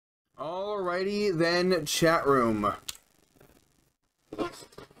Alrighty then, chat room.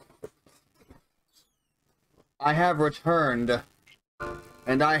 I have returned,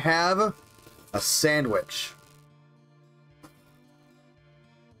 and I have a sandwich.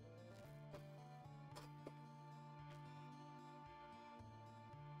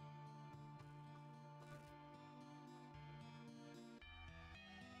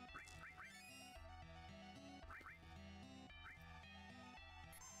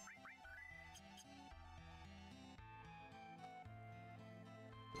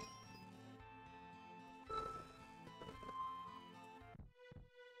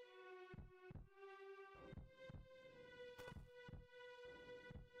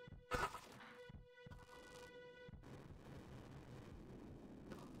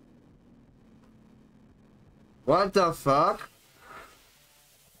 What the fuck?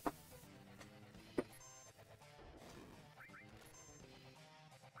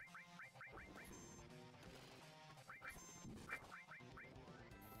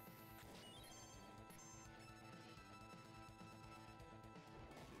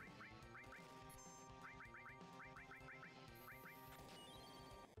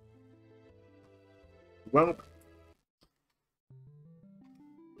 Well,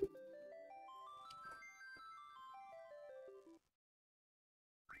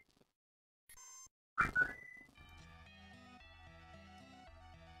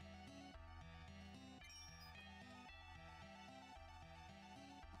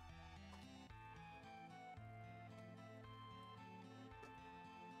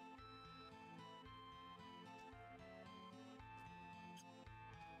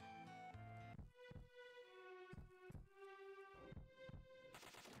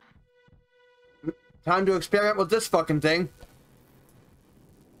 time to experiment with this fucking thing.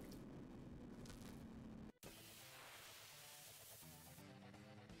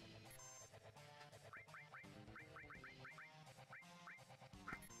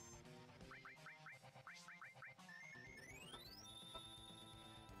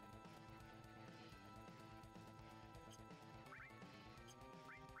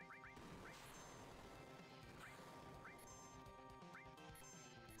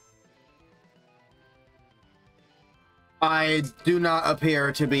 I do not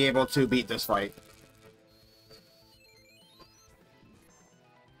appear to be able to beat this fight.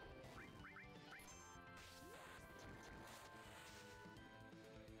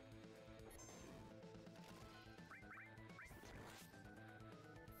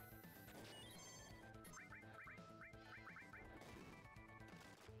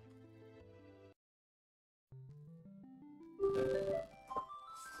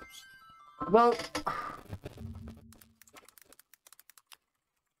 Well,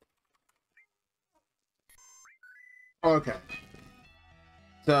 okay.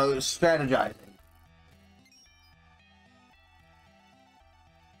 So, strategizing.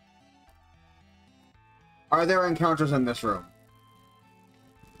 Are there encounters in this room?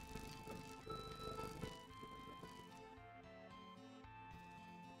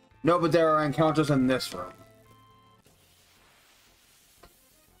 No, but there are encounters in this room.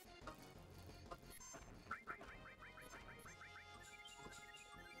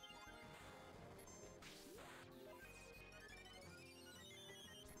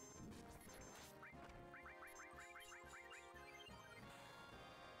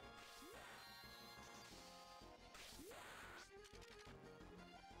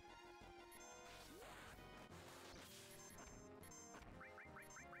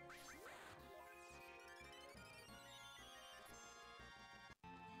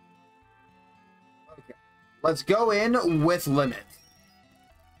 Okay. Let's go in with limit.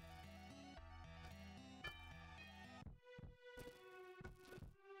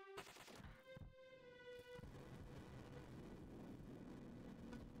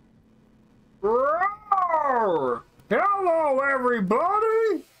 Roar! Hello,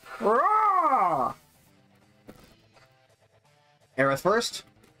 everybody! Roar! Aerith first?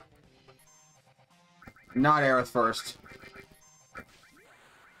 Not Aerith first.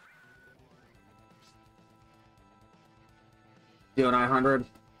 Do 900.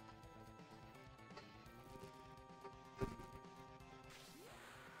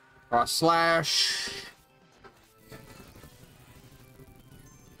 Cross slash.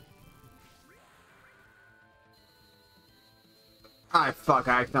 Ah, fuck,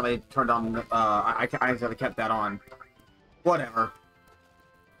 I accidentally turned on, I accidentally kept that on. Whatever.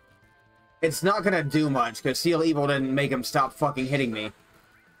 It's not gonna do much, because Seal Evil didn't make him stop fucking hitting me.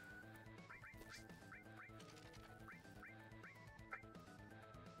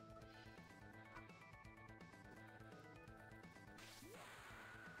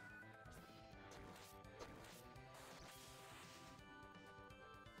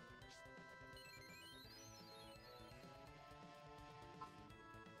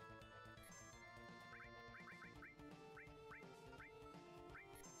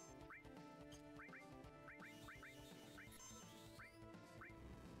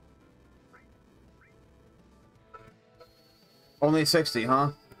 Only 60,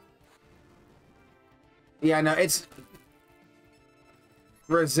 huh? Yeah, no, it's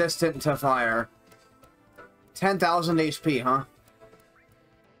resistant to fire. 10,000 HP, huh?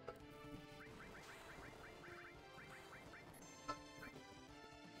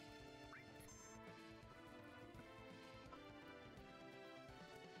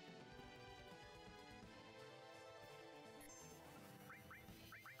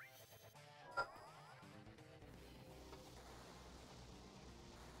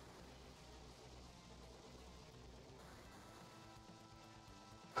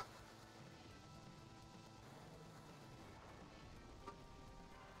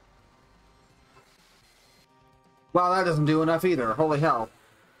 Wow, that doesn't do enough either. Holy hell.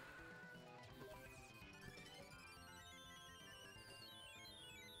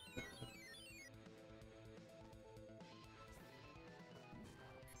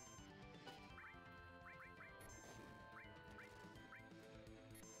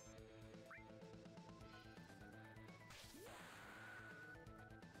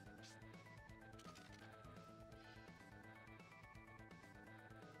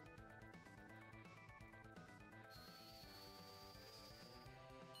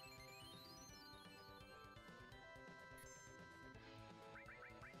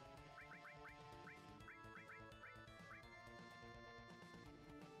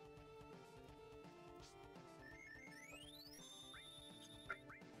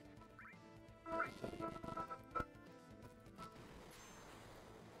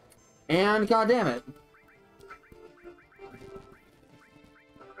 And goddamn it.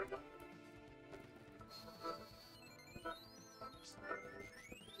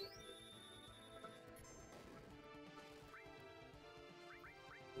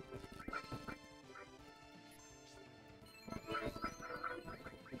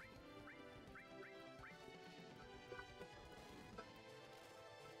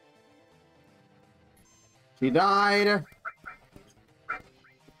 She died.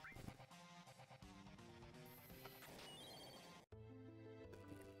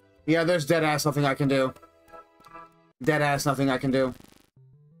 Yeah, there's deadass nothing I can do. Deadass nothing I can do.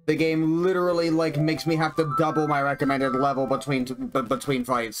 The game literally, like, makes me have to double my recommended level between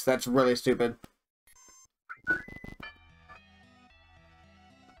fights. That's really stupid.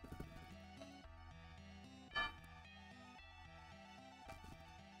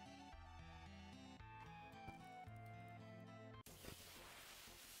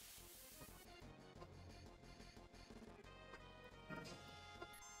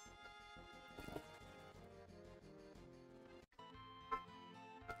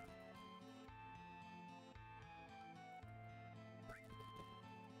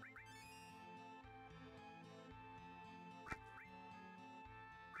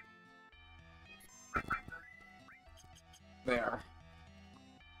 There.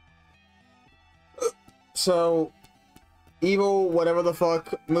 So, evil, whatever the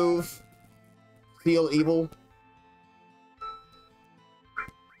fuck, move. Feel evil.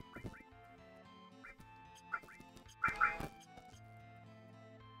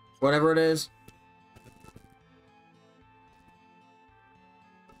 Whatever it is.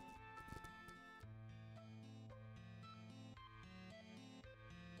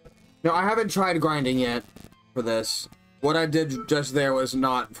 No, I haven't tried grinding yet for this. What I did just there was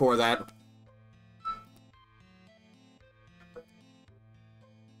not for that.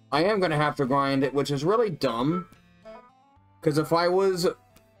 I am gonna have to grind it, which is really dumb. Because if I was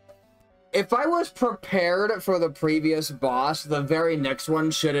prepared for the previous boss, the very next one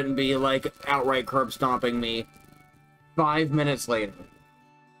shouldn't be, like, outright curb stomping me 5 minutes later.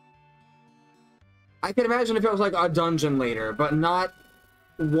 I can imagine if it was, like, a dungeon later, but not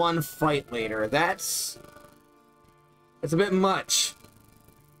one fight later. It's a bit much.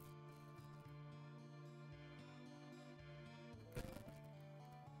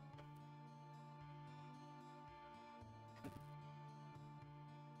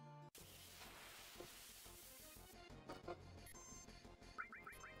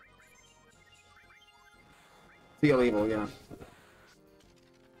 Feel evil, yeah.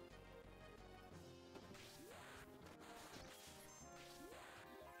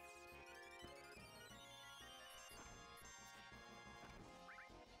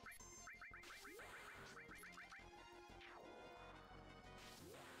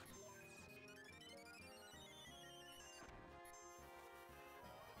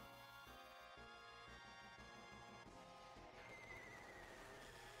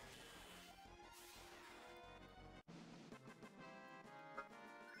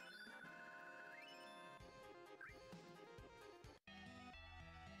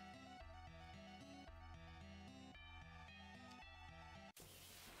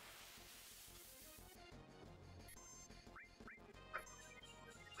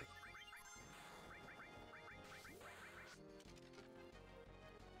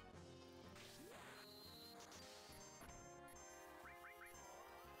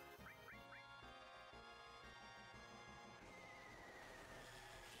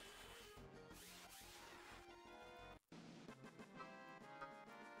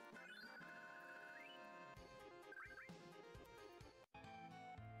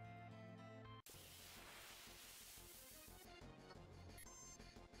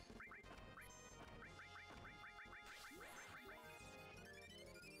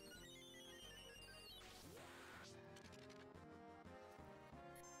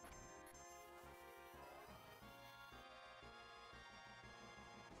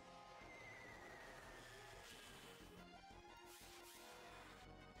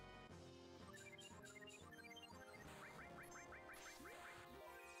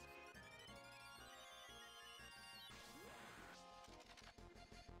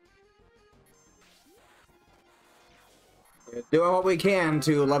 Doing what we can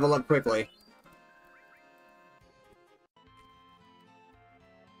to level up quickly.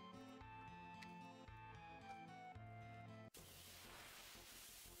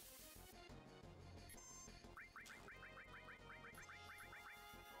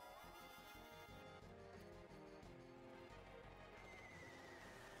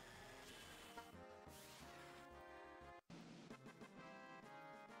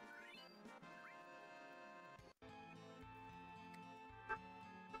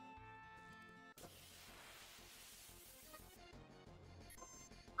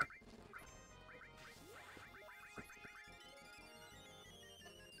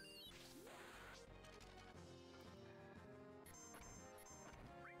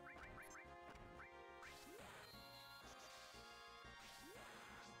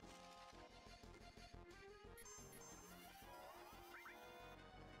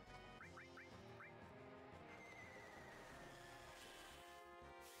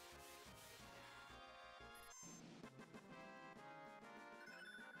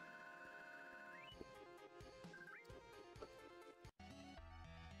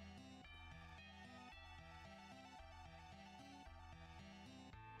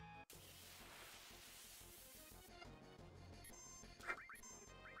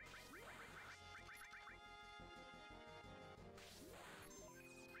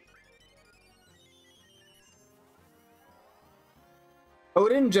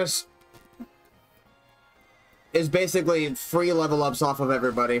 Odin just is basically free level ups off of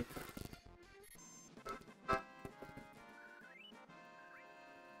everybody.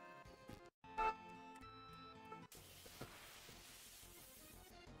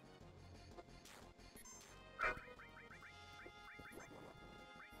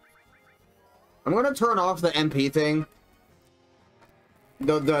 I'm gonna turn off the MP thing.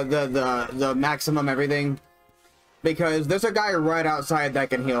 The maximum everything. Because there's a guy right outside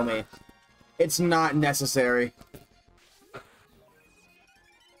that can heal me. It's not necessary.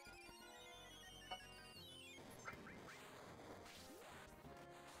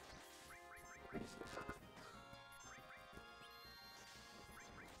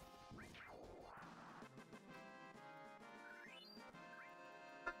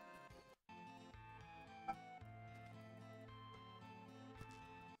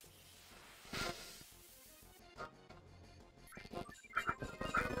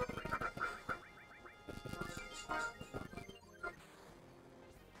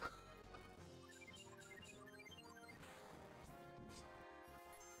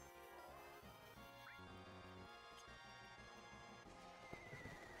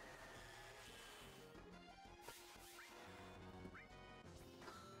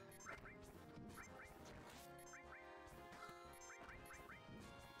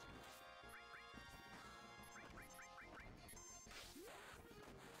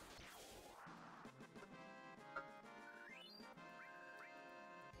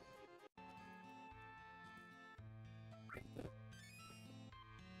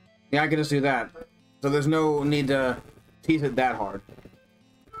 Yeah, I can just do that. So there's no need to tease it that hard.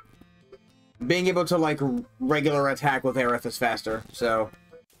 Being able to, like, regular attack with Aerith is faster, so...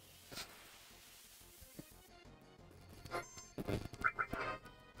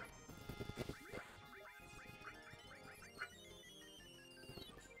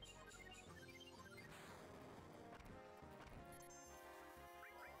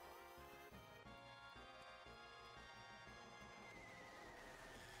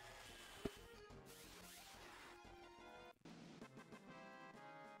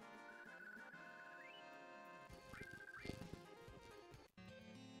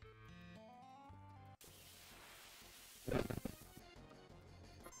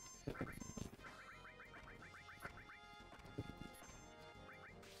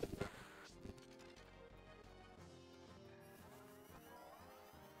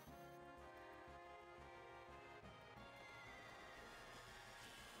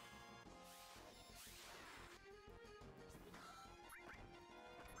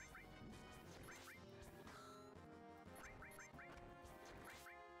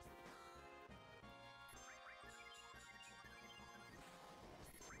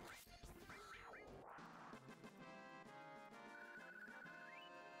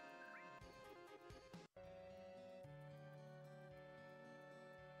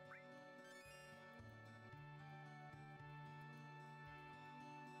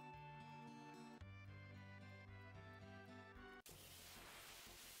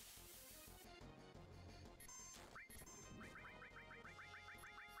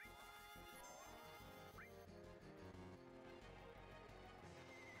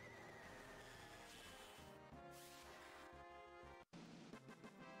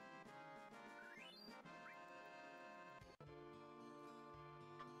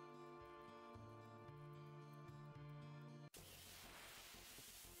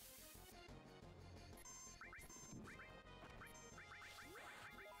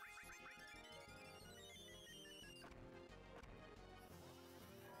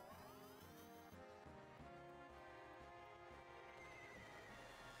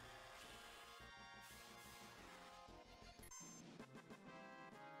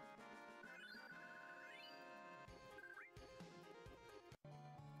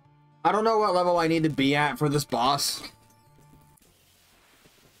 I don't know what level I need to be at for this boss.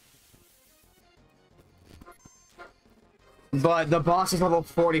 But the boss is level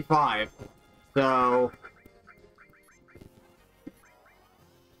 45, so...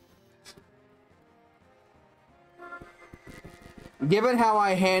 Given how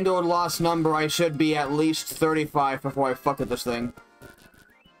I handled Lost Number, I should be at least 35 before I fuck with this thing.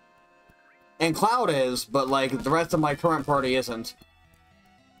 And Cloud is, but, like, the rest of my current party isn't.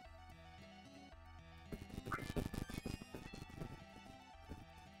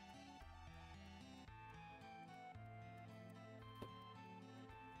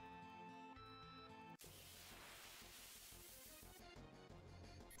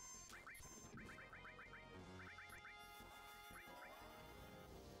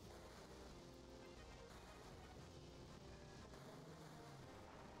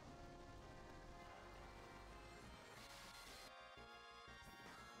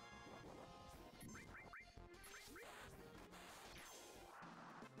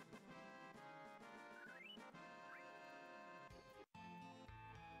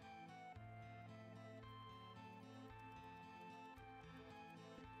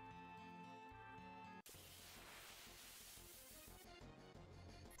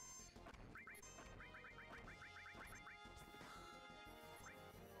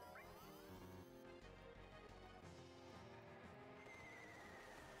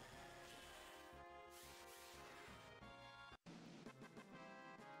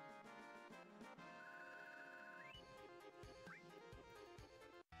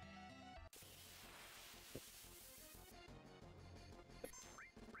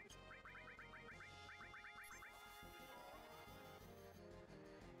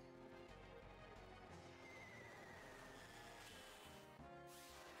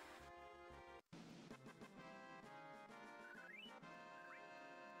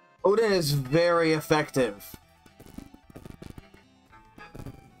 Odin is very effective.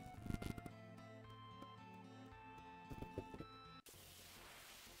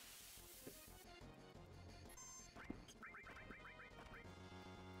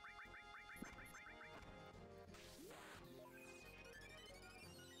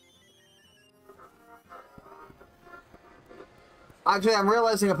 Actually, I'm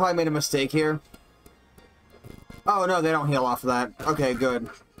realizing I probably made a mistake here. Oh, no, they don't heal off of that. Okay, good.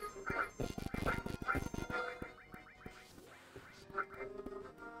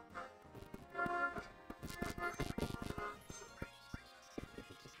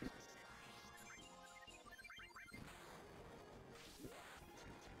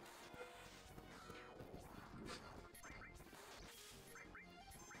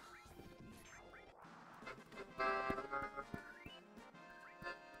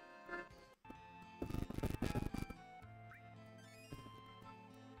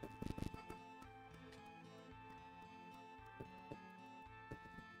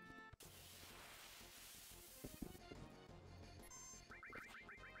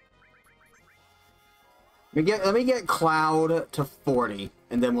 Let me get Cloud to 40,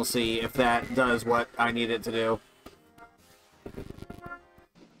 and then we'll see if that does what I need it to do.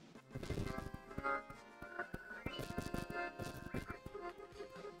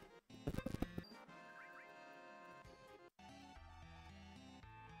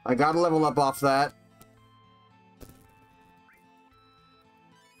 I gotta level up off that.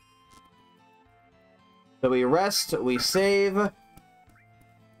 So we rest, we save.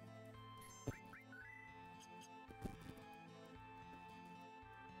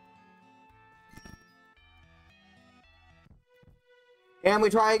 And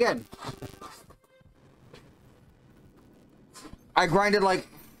we try again. I grinded like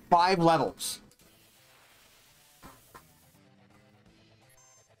 5 levels.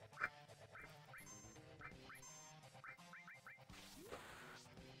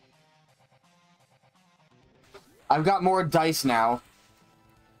 I've got more dice now.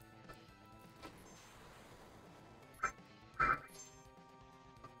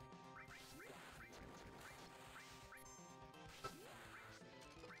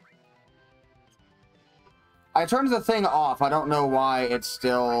 I turned the thing off. I don't know why it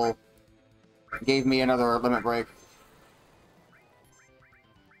still gave me another limit break.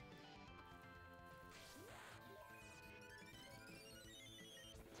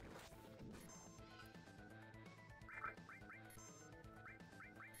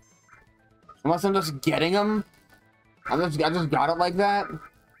 Unless I'm just getting them. I just got it like that.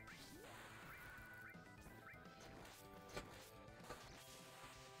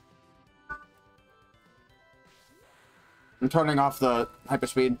 I'm turning off the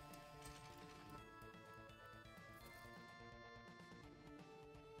hyperspeed.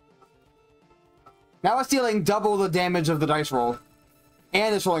 Now it's dealing double the damage of the dice roll.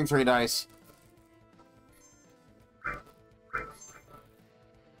 And it's rolling 3 dice.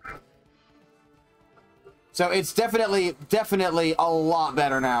 So it's definitely a lot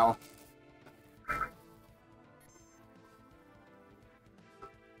better now.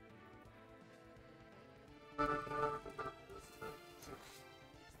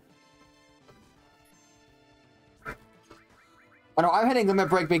 I know, I'm hitting limit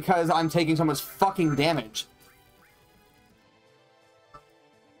break because I'm taking so much fucking damage.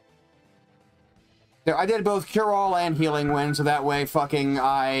 There, I did both Cure All and Healing Wind, so that way fucking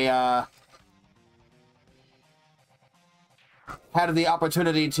I, had the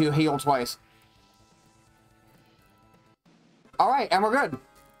opportunity to heal twice. Alright, and we're good.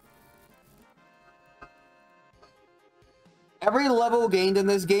 Every level gained in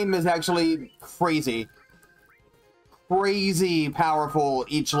this game is actually crazy. Crazy powerful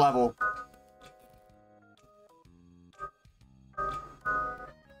each level.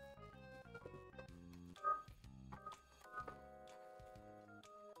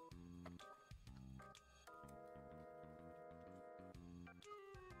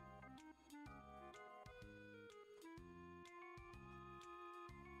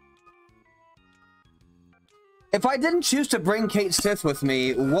 If I didn't choose to bring Kate Sith with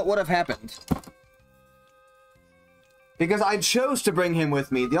me, what would have happened? Because I chose to bring him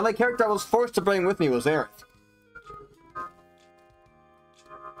with me. The only character I was forced to bring with me was Aerith.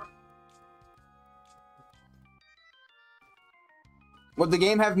 Would the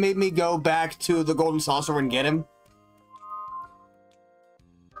game have made me go back to the Golden Saucer and get him?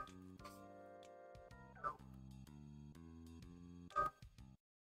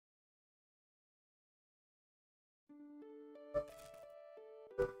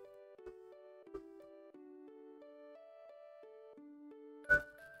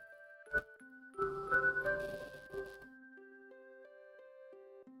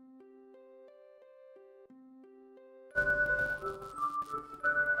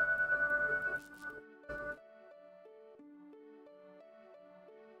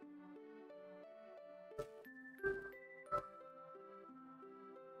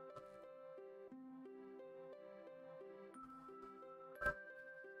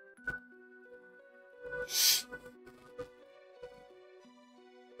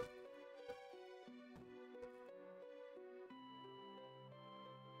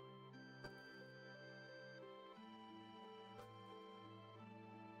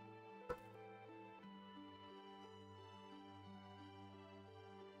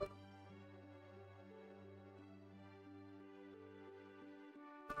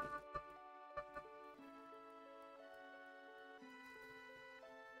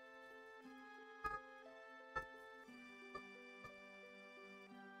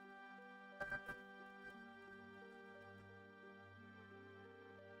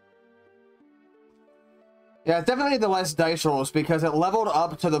 Yeah, it's definitely the less dice rolls because it leveled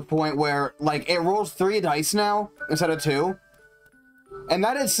up to the point where, like, it rolls 3 dice now instead of 2. And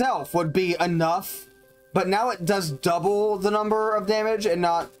that itself would be enough, but now it does double the number of damage and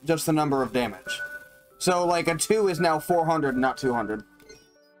not just the number of damage. So, like, a 2 is now 400, not 200.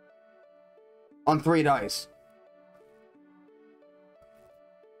 On 3 dice.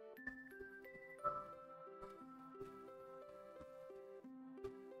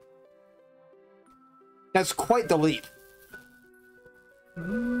 That's quite the leap.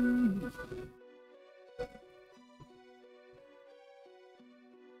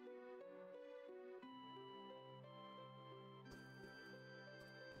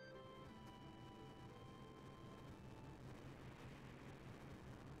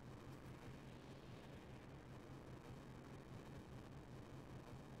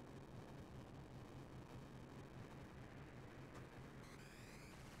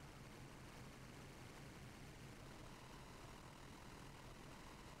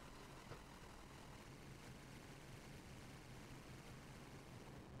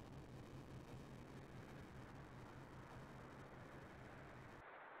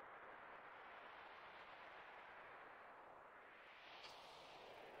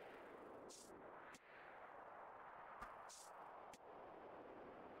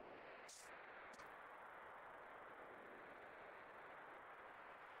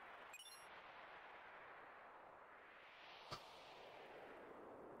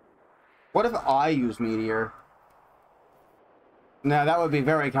 What if I use Meteor? No, that would be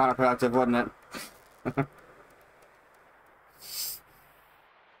very counterproductive, wouldn't it?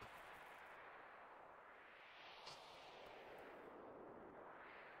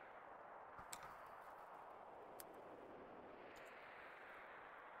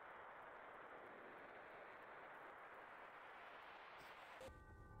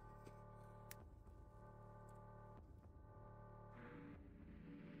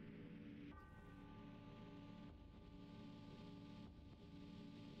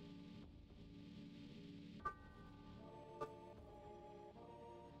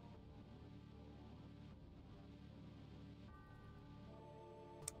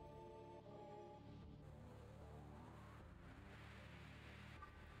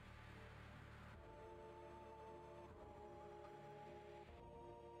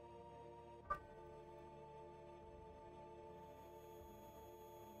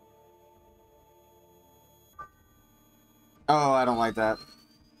 Oh, I don't like that.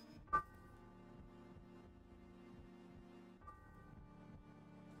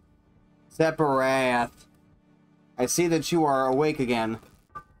 Separath. I see that you are awake again.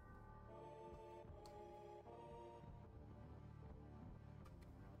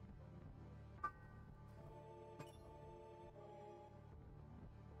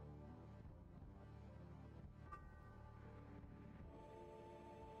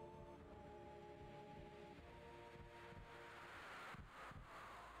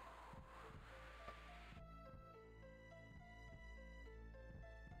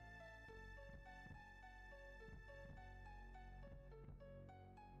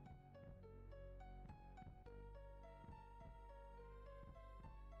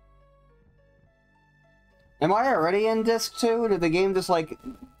 Am I already in disc 2? Did the game just, like,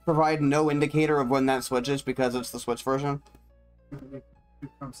 provide no indicator of when that switches because it's the Switch version? It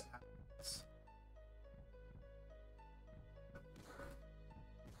comes out.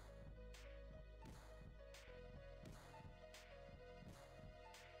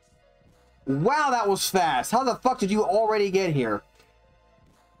 Wow, that was fast! How the fuck did you already get here?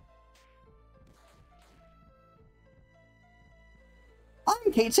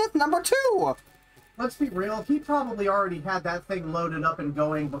 I'm Kate Sith number 2! Let's be real, he probably already had that thing loaded up and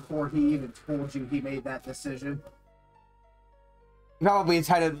going before he even told you he made that decision. Probably it's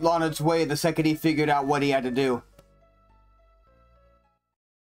had it on its way the second he figured out what he had to do.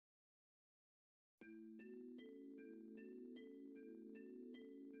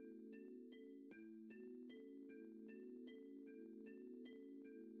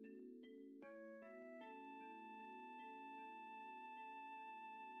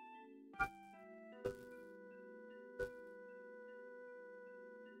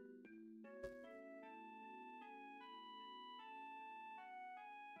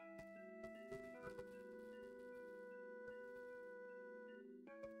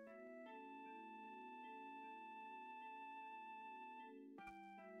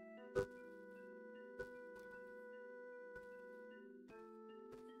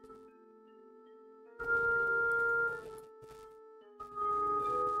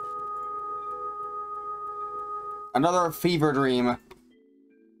 Another fever dream.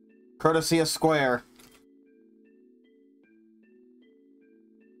 Courtesy of Square.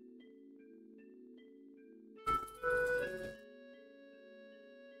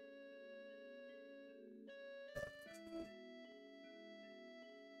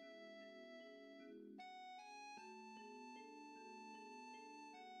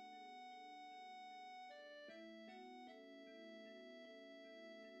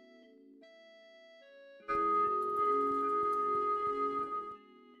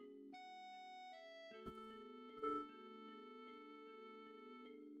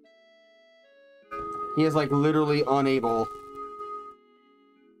 He is, like, literally unable.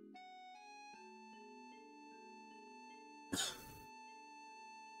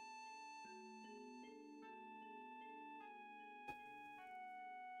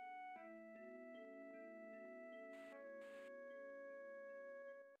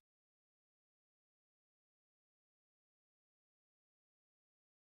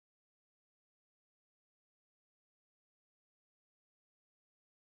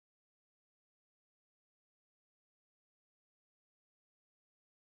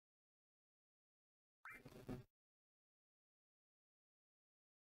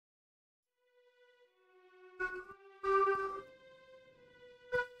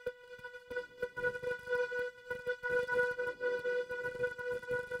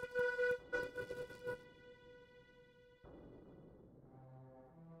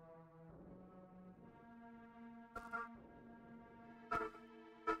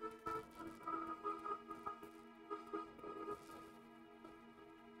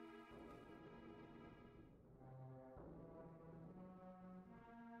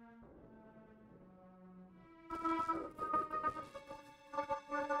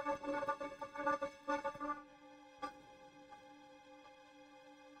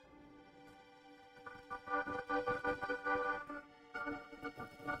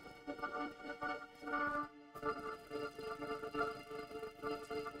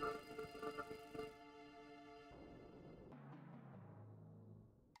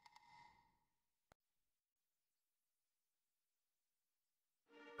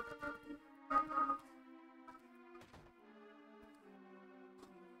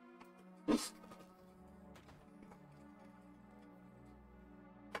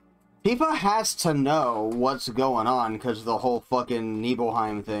 Tifa has to know what's going on because of the whole fucking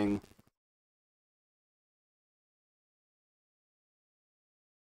Nibelheim thing.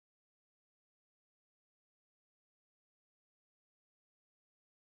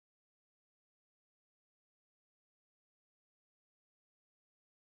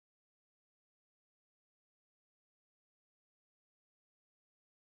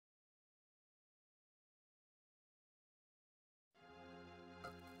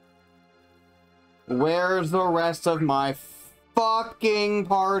 Where's the rest of my fucking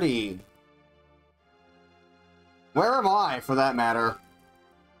party? Where am I, for that matter?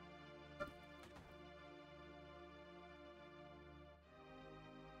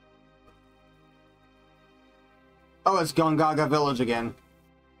 Oh, it's Gongaga Village again.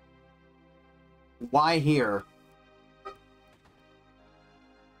 Why here?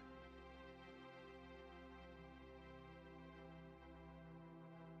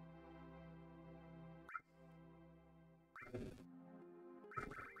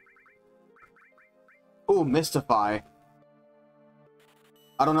 Ooh, Mystify.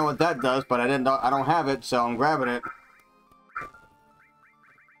 I don't know what that does, but I don't have it, so I'm grabbing it.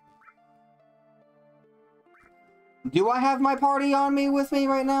 Do I have my party on me with me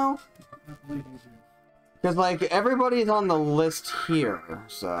right now? Because, like, everybody's on the list here,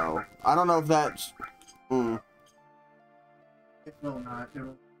 so... I don't know if that's... It will not. It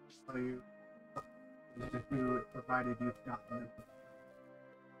will tell you who it provided you've gotten it.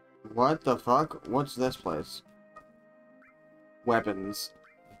 What the fuck? What's this place? Weapons.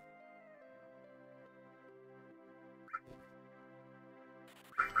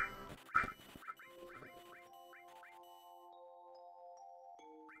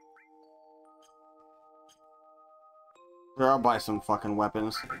 Sure, I'll buy some fucking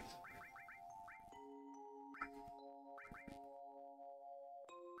weapons.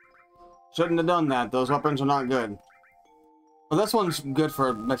 Shouldn't have done that. Those weapons are not good. Well, this one's good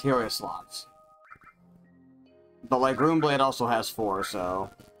for materia slots. But, like, Runeblade also has 4, so...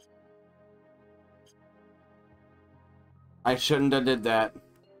 I shouldn't have did that.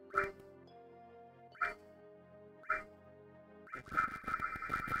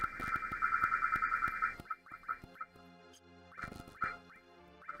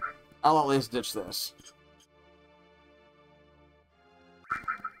 I'll at least ditch this.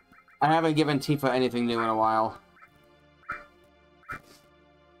 I haven't given Tifa anything new in a while.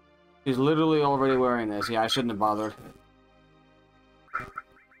 She's literally already wearing this. Yeah, I shouldn't have bothered.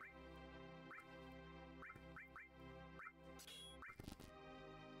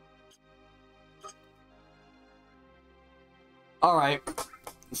 Alright.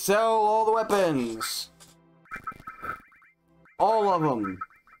 Sell all the weapons. All of them.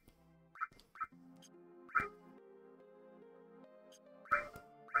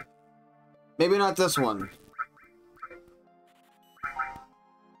 Maybe not this one.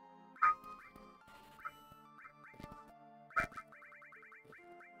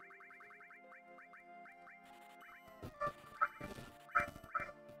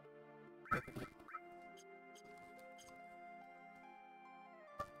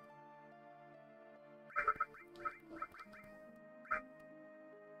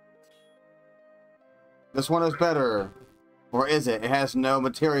 This one is better. Or is it? It has no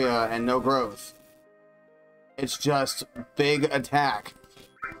materia and no growth. It's just big attack.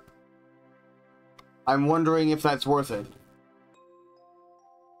 I'm wondering if that's worth it.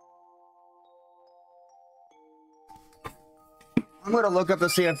 I'm gonna look up to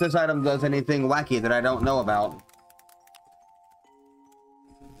see if this item does anything wacky that I don't know about.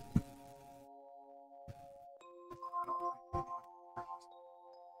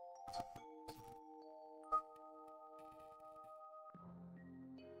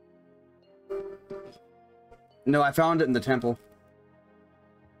 No, I found it in the temple.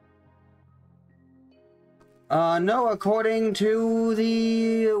 No, according to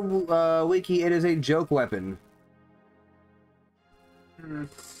the wiki, it is a joke weapon.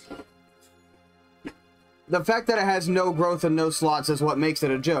 The fact that it has no growth and no slots is what makes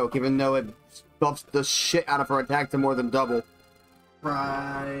it a joke, even though it buffs the shit out of her attack to more than double.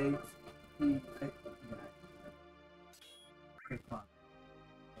 Right. Okay, fine.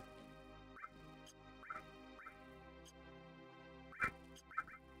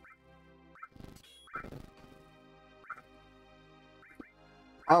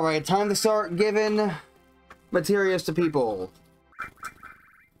 Alright, time to start giving materials to people.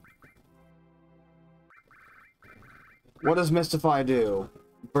 What does Mystify do?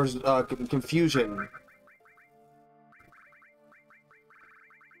 Confusion.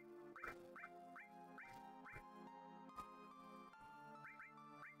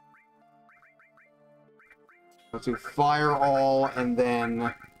 Let's do Fire All, and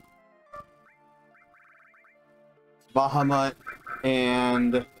then Bahamut,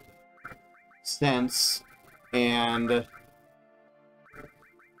 and Sense, and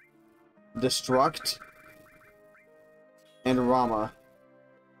Destruct, and Rama.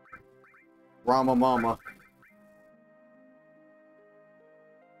 Rama Mama.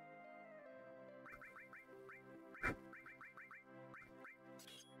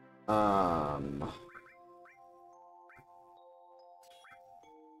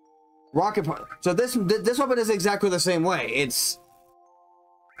 Rocket punch. So this weapon is exactly the same way. It's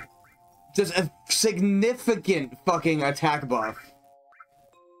just a significant fucking attack buff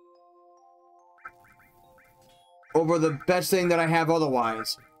over the best thing that I have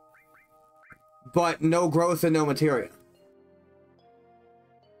otherwise, but no growth and no materia.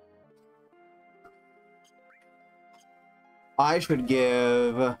 I should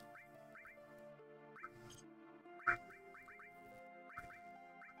give...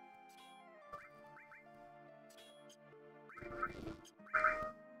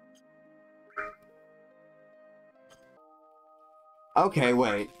 Okay,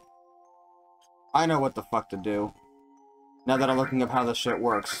 wait. I know what the fuck to do. Now that I'm looking up how this shit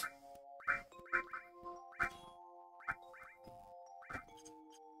works.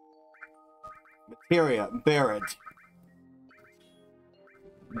 Materia, bear it.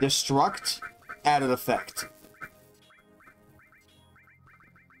 Destruct, added effect.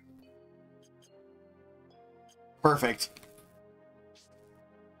 Perfect.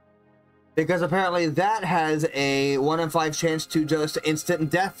 Because apparently that has a 1 in 5 chance to just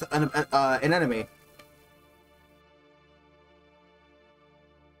instant death an enemy.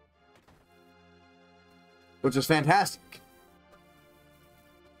 Which is fantastic.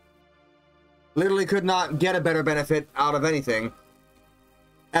 Literally could not get a better benefit out of anything.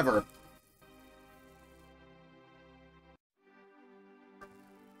 Ever.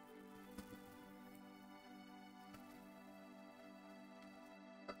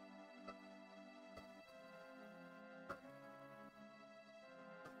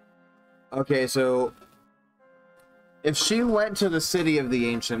 Okay, so if she went to the City of the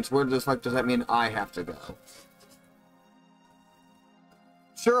Ancients, where the fuck does that mean I have to go?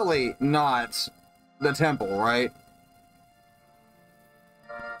 Surely not the temple, right?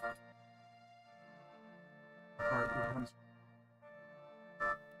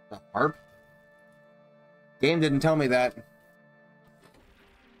 The harp? Game didn't tell me that.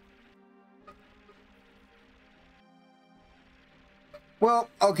 Well,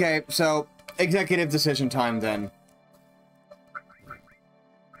 okay, so executive decision time then.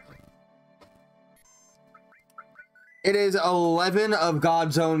 It is 11 of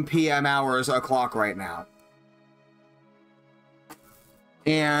God's own PM hours o'clock right now.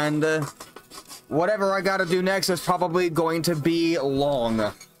 And whatever I gotta do next is probably going to be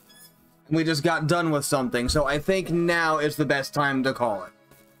long. We just got done with something, so I think now is the best time to call it.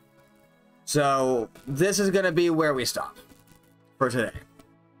 So this is gonna be where we stop for today.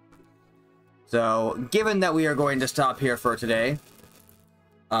 So, given that we are going to stop here for today,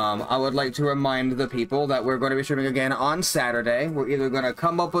 I would like to remind the people that we're going to be streaming again on Saturday. We're either going to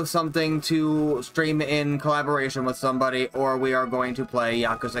come up with something to stream in collaboration with somebody, or we are going to play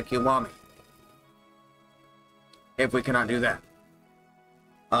Yakuza Kiwami. If we cannot do that.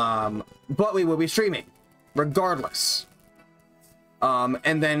 But we will be streaming, regardless.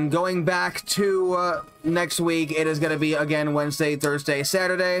 And then going back to next week, it is going to be again Wednesday, Thursday,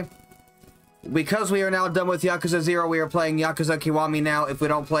 Saturday. Because we are now done with Yakuza 0, we are playing Yakuza Kiwami now. If we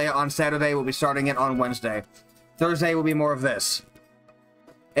don't play it on Saturday, we'll be starting it on Wednesday. Thursday will be more of this.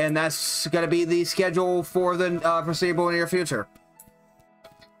 And that's going to be the schedule for the foreseeable near future.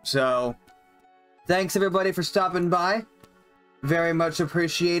 So, thanks everybody for stopping by. Very much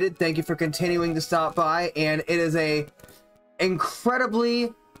appreciated. Thank you for continuing to stop by. And it is a incredibly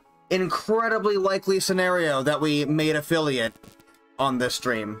likely scenario that we made affiliate on this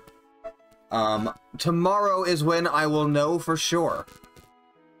stream. Tomorrow is when I will know for sure.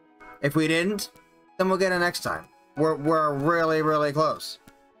 If we didn't, then we'll get it next time. We're really close.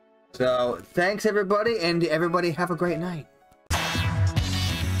 So, thanks everybody, and everybody have a great night.